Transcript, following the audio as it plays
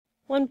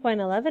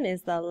1.11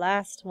 is the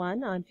last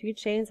one on food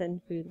chains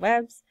and food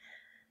webs.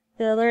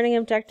 The learning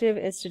objective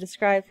is to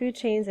describe food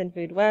chains and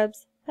food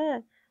webs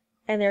and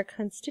their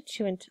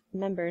constituent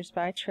members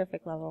by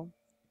trophic level.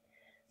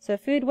 So a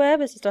food web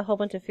is just a whole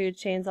bunch of food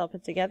chains all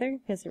put together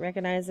because it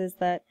recognizes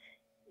that,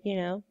 you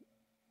know,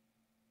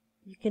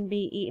 you can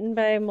be eaten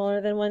by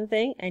more than one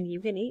thing and you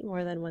can eat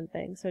more than one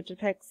thing. So it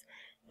depicts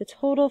the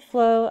total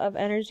flow of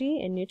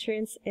energy and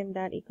nutrients in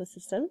that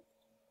ecosystem.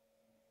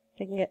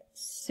 It can get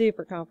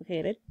super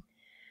complicated.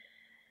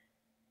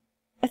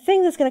 A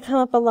thing that's going to come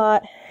up a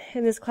lot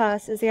in this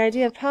class is the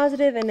idea of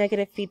positive and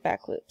negative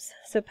feedback loops.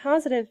 So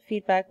positive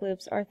feedback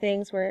loops are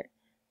things where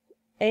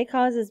A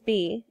causes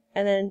B,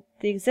 and then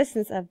the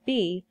existence of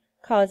B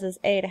causes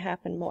A to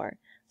happen more.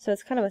 So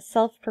it's kind of a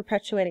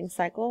self-perpetuating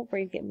cycle where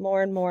you get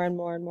more and more and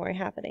more and more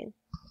happening.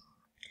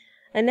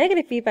 A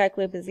negative feedback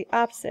loop is the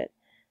opposite.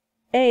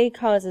 A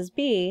causes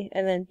B,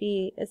 and then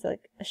B is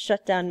like a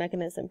shutdown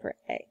mechanism for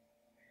A.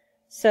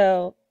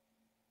 So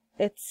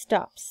it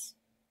stops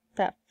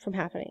that from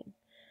happening.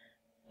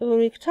 When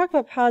we talk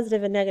about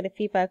positive and negative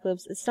feedback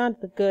loops, it's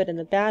not the good and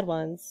the bad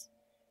ones.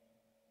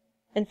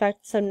 In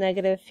fact, some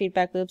negative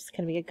feedback loops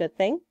can be a good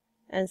thing,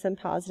 and some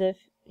positive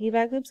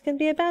feedback loops can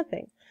be a bad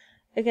thing.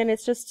 Again,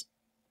 it's just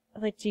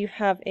like, do you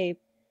have a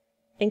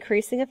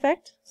increasing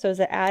effect? So is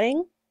it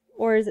adding,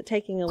 or is it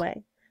taking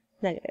away?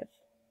 Negative.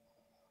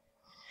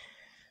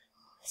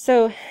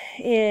 So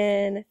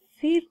in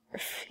food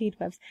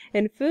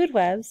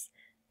webs,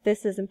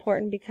 this is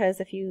important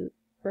because if you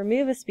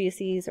remove a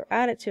species or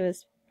add it to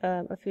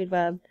a food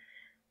web,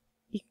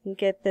 you can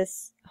get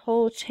this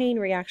whole chain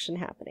reaction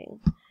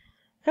happening.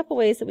 A couple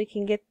ways that we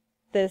can get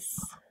this,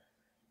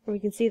 or we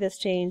can see this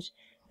change,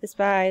 is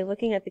by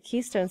looking at the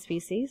keystone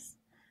species.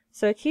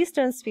 So a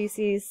keystone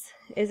species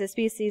is a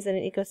species in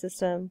an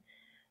ecosystem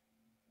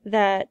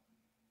that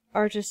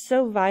are just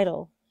so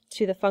vital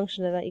to the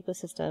function of that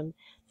ecosystem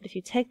that if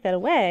you take that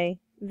away,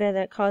 then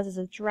that causes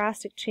a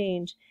drastic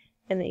change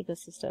in the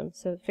ecosystem.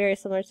 So very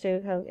similar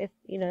to how if,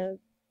 you know,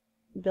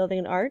 building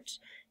an arch,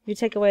 if you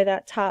take away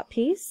that top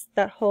piece,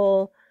 that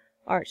whole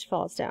arch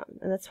falls down.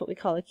 And that's what we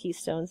call a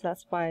keystone, so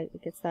that's why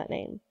it gets that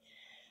name.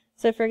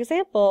 So for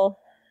example,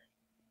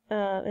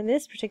 in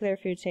this particular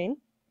food chain,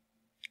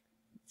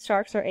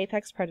 sharks are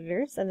apex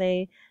predators, and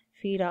they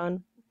feed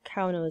on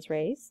cow nose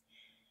rays.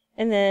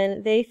 And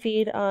then they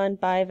feed on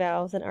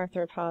bivalves and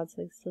arthropods,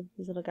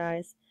 these little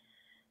guys.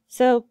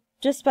 So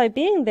just by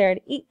being there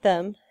to eat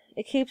them,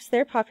 it keeps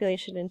their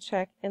population in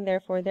check, and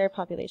therefore their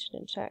population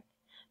in check.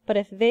 But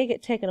if they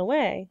get taken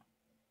away,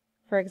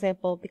 for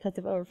example, because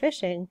of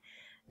overfishing,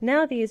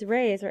 now these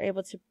rays are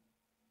able to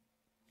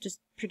just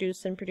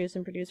produce and produce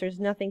and produce. There's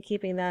nothing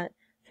keeping that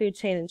food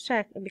chain in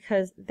check, and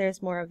because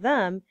there's more of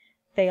them,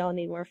 they all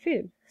need more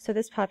food. So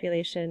this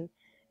population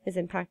is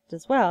impacted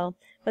as well.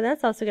 But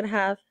that's also going to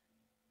have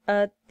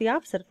the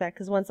opposite effect,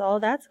 because once all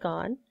that's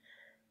gone,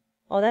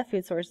 all that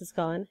food source is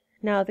gone,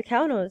 now the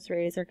cow nose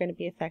rays are going to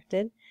be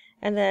affected,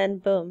 and then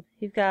boom,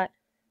 you've got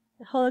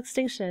a whole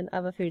extinction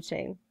of a food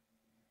chain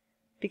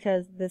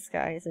because this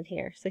guy isn't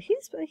here. So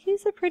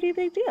he's a pretty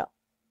big deal.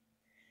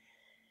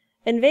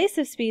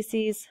 Invasive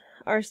species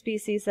are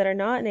species that are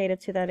not native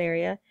to that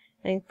area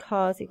and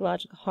cause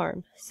ecological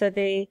harm. So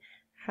they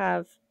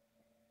have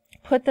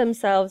put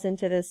themselves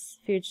into this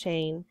food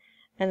chain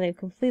and they've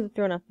completely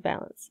thrown off the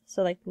balance.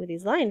 So like with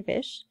these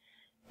lionfish,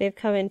 they've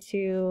come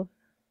into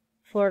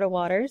Florida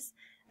waters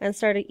and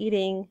started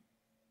eating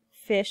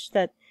fish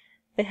that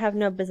they have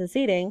no business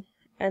eating,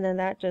 and then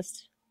that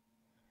just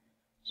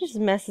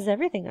messes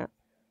everything up.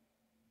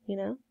 You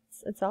know,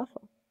 it's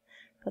awful.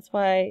 That's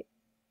why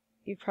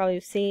you've probably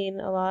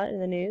seen a lot in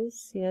the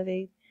news. You know,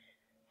 they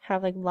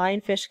have like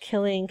lionfish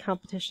killing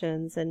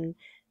competitions and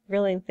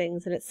grilling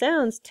things, and it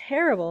sounds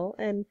terrible.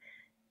 And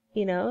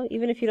you know,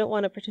 even if you don't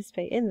want to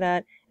participate in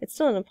that, it's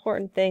still an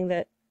important thing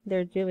that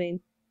they're doing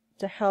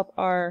to help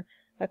our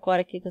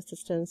aquatic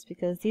ecosystems,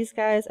 because these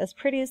guys, as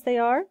pretty as they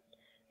are,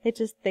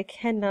 they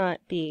cannot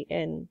be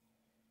in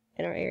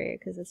our area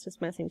because it's just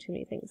messing too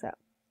many things up.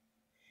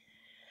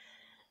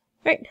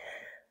 Right.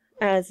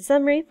 As a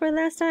summary for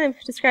last time,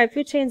 describe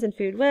food chains and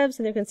food webs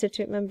and their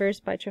constituent members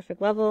by trophic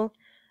level,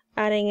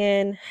 adding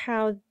in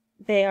how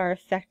they are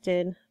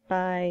affected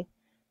by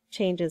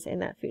changes in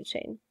that food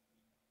chain.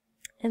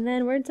 And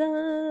then we're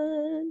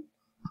done.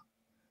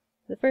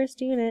 The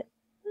first unit.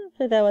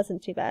 Hopefully that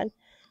wasn't too bad.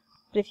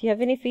 But if you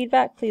have any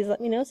feedback, please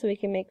let me know so we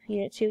can make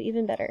Unit 2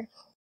 even better.